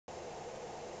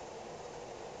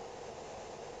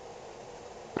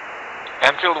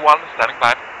Enfield 1, standing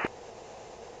by.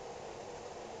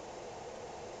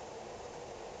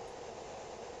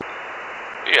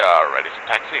 We are ready for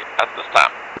taxi at this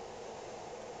time.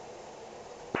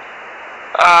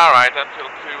 Alright,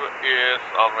 Enfield 2 is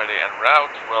already en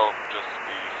route. We'll just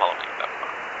be following them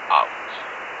out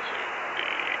to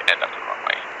the end of the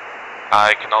runway.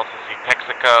 I can also see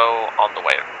Texaco on the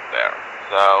way there.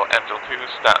 So Enfield 1,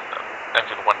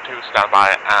 2, stand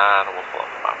by, and we'll follow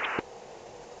them out.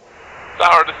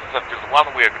 Tower, this is Enfield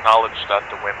 1. We acknowledge that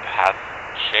the wind has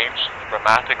changed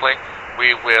dramatically.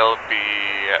 We will be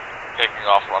taking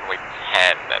off runway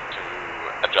 10 to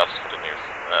adjust for the new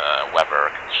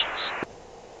weather conditions.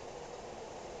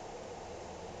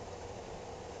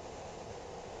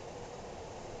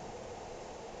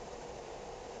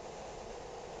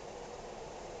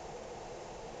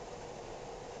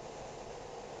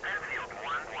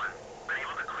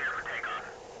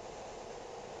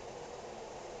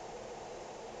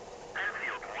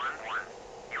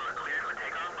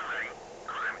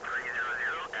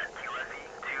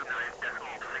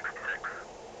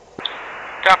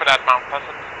 Copy that, Mount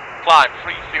Pleasant. Climb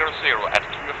 300 at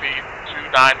QFE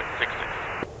 2966.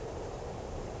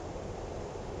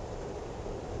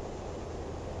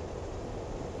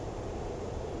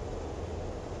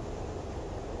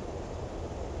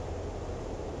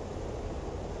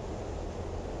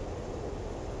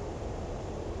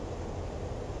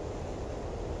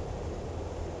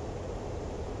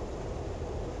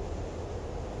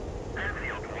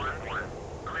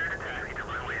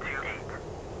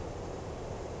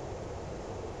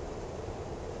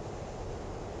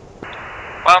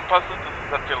 Mount Pleasant, this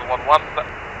is Enfield 1-1,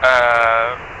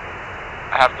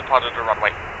 I have departed the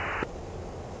runway.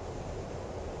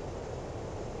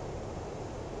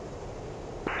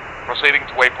 Proceeding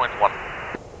to waypoint 1.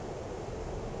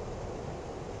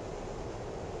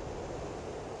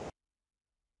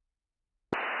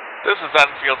 This is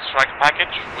Enfield's track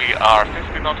package. We are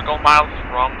 50 nautical miles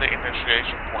from the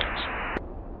initiation point.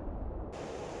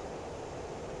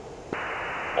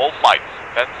 All flights,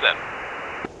 vents in.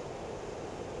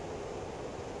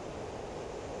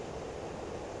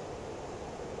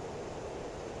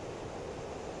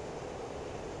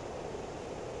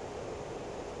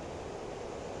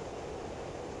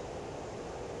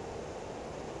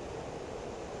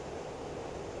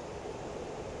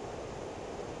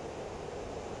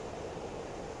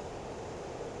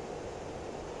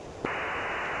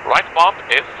 Right bomb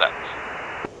is set.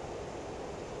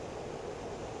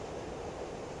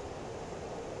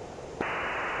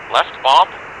 Left bomb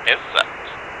is set.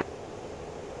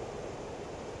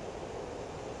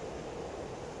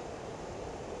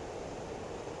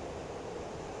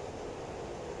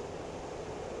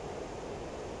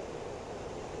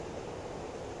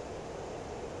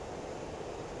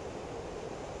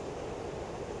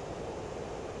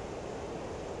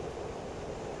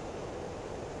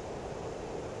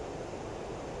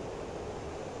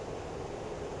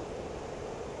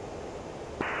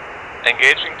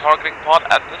 Engaging targeting pod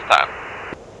at this time.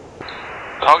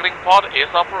 Targeting pod is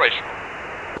operational.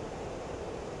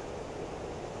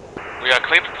 We are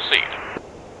clear to proceed.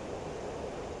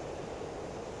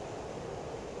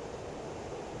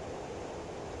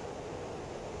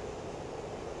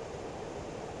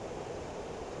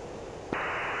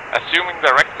 Assuming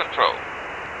direct control.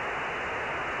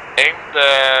 Aim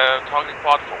the targeting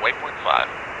pod for waypoint 5.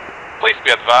 Please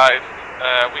be advised,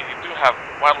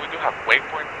 while we do have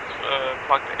waypoints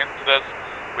plugged into this,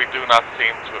 we do not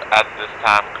seem to, at this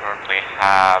time, currently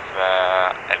have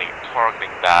any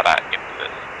targeting data into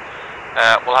this.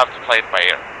 We'll have to play it by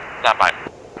ear. Stand by.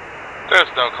 There is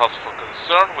no cause for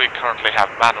concern. We currently have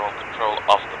manual control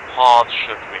of the pod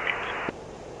should we need it.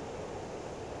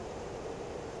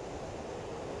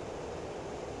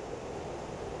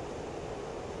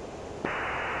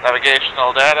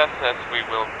 Navigational data says we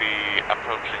will be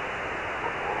approaching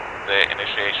the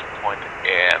initiation point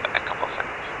in a couple of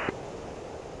seconds.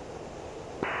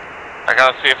 I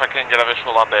gotta see if I can get a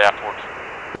visual on the airport.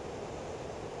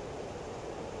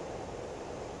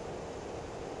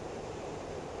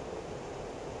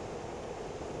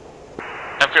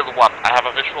 Enfield 1, I have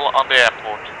a visual on the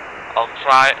airport. I'll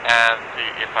try and see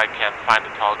if I can find the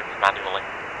targets manually.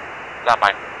 Stand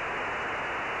by.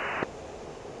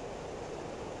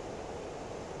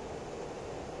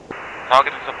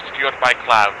 Target is obscured by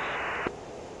clouds.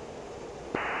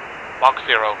 Mach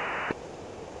 0.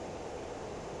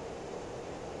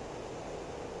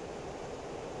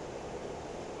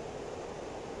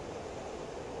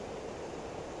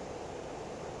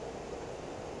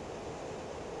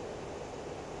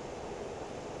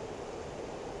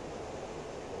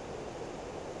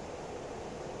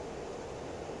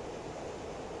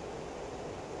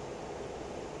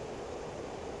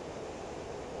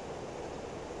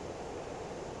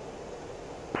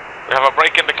 We have a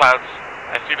break in the clouds.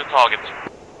 I see the target.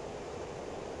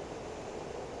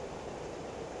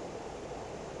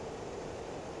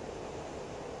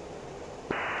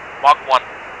 Mark 1.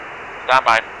 Stand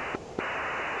by.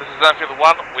 This is Anfield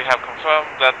 1. We have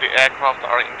confirmed that the aircraft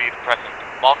are indeed present.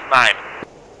 Mark 9.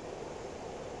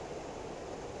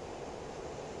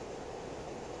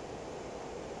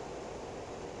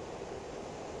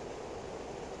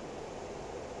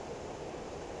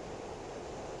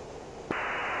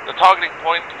 The targeting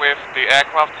point with the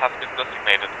aircraft has been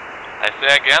designated. I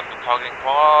say again, the targeting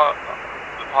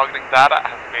data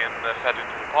has been fed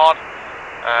into the pod.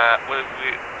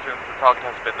 Since the target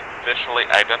has been visually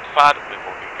identified, we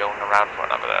will be going around for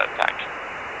another attack.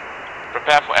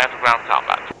 Prepare for air-to-ground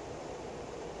combat.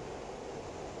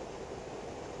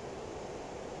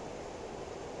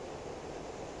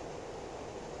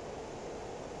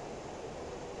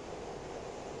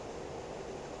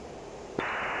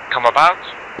 Come about.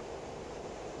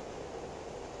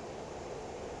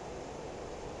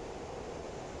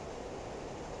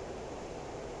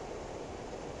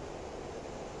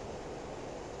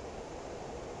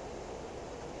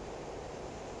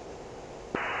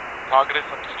 Target is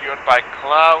obscured by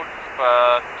clouds,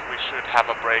 but we should have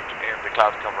a break in the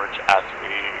cloud coverage as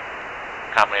we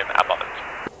come in above it.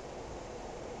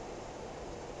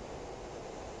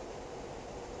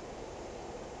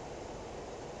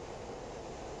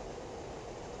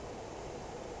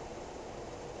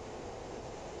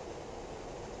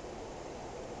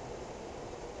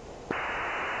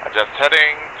 Adjust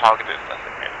heading, target is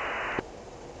designated.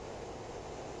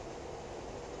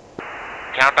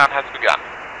 Countdown has begun.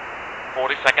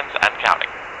 40 seconds and counting.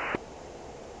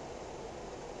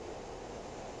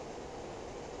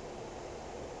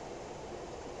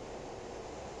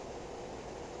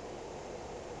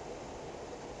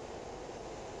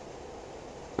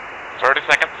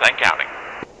 Seconds and counting.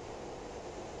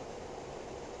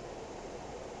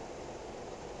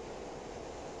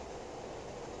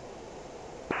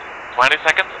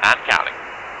 Seconds and counting.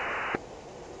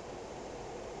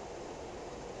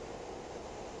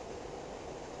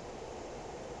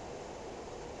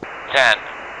 10,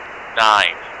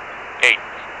 9, 8,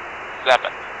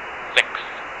 7, 6,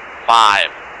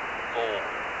 5, 4,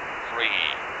 3,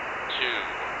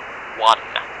 2, 1,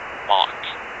 mark.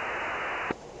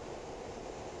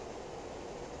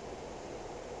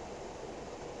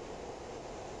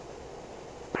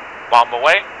 Bomb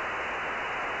away.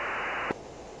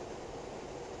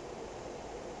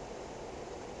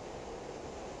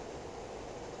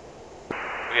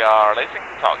 We are lacing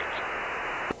the target.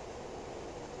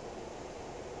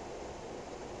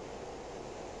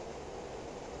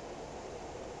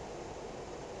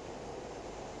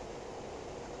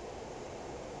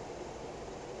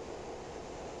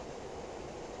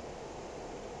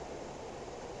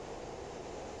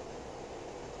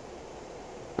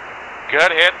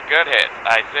 Good hit, good hit.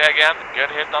 I say again,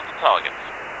 good hit on the target.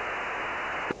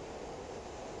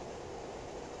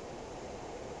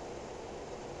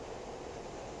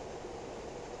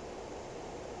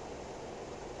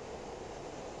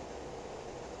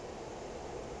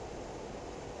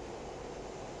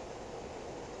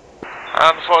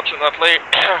 Unfortunately,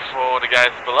 for the guys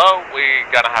below, we're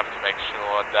gonna have to make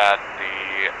sure that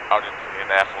the Argentinian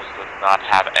Air Force does not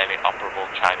have any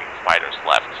operable Chinese fighters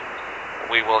left.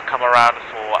 We will come around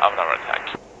for another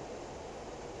attack.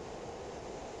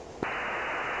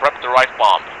 Prep the right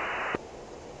bomb.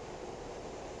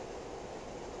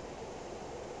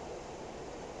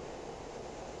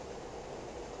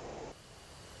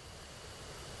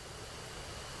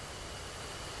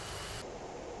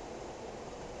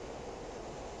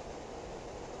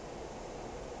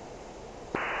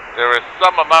 There is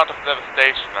some amount of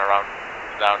devastation around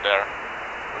down there.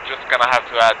 We're just gonna have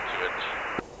to add to it.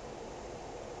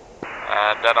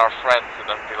 And then our friends in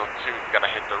Field 2 is gonna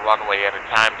hit the runway any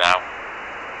time now.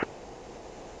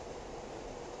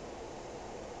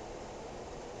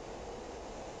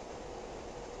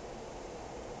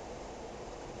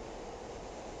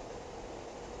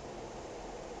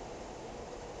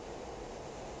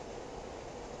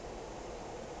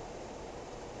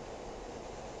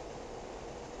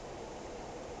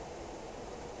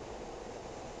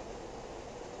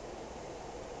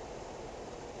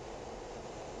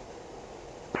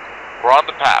 We're on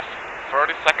the path.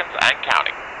 30 seconds and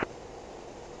counting.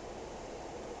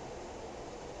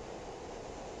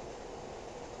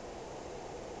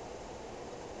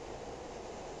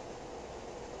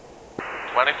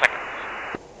 Seconds.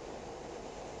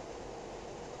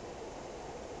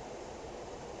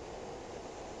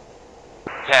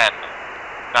 10,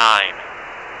 9,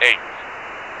 8,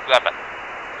 7,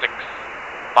 6,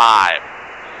 5,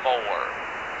 4,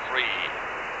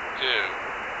 2,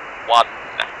 1.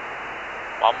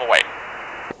 On my way.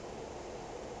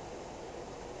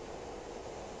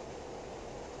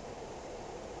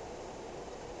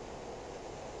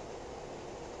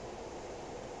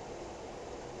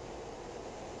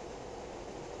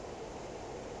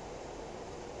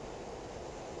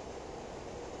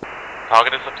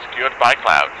 Target is obscured by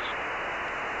clouds.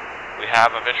 We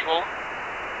have a visual.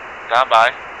 Stand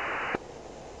by.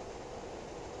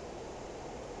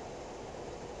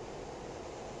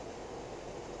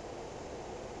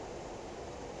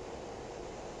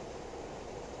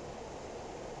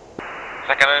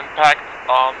 Second impact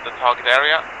on the target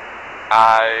area.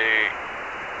 I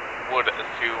would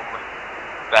assume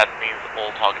that means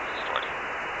all targets destroyed.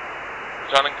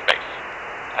 Returning to base.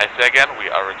 I say again, we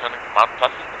are returning to Mount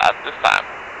Pleasant at this time.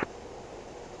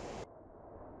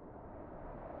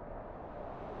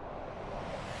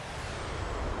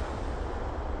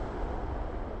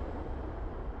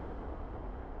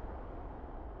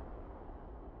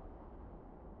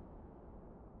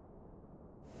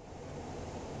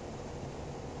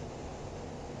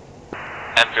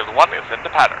 Enfield 1 is in the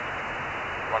pattern.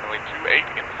 Runway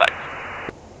 28 in sight.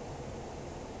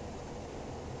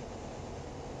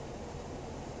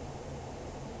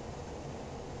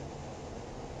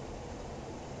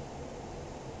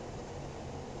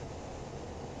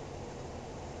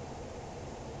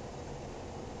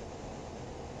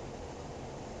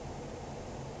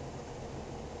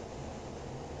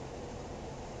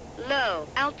 Low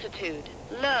altitude,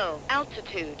 low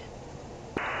altitude.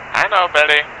 I know,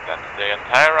 Betty. That's the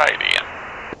entire idea.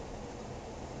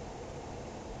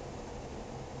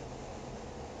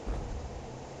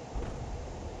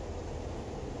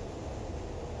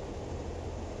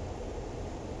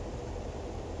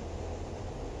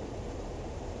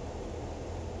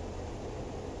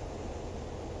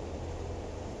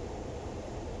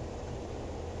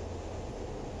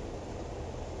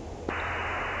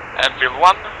 Enfield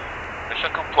 1,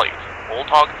 mission complete. All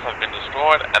targets have been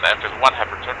destroyed and Enfield 1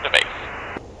 have returned to base.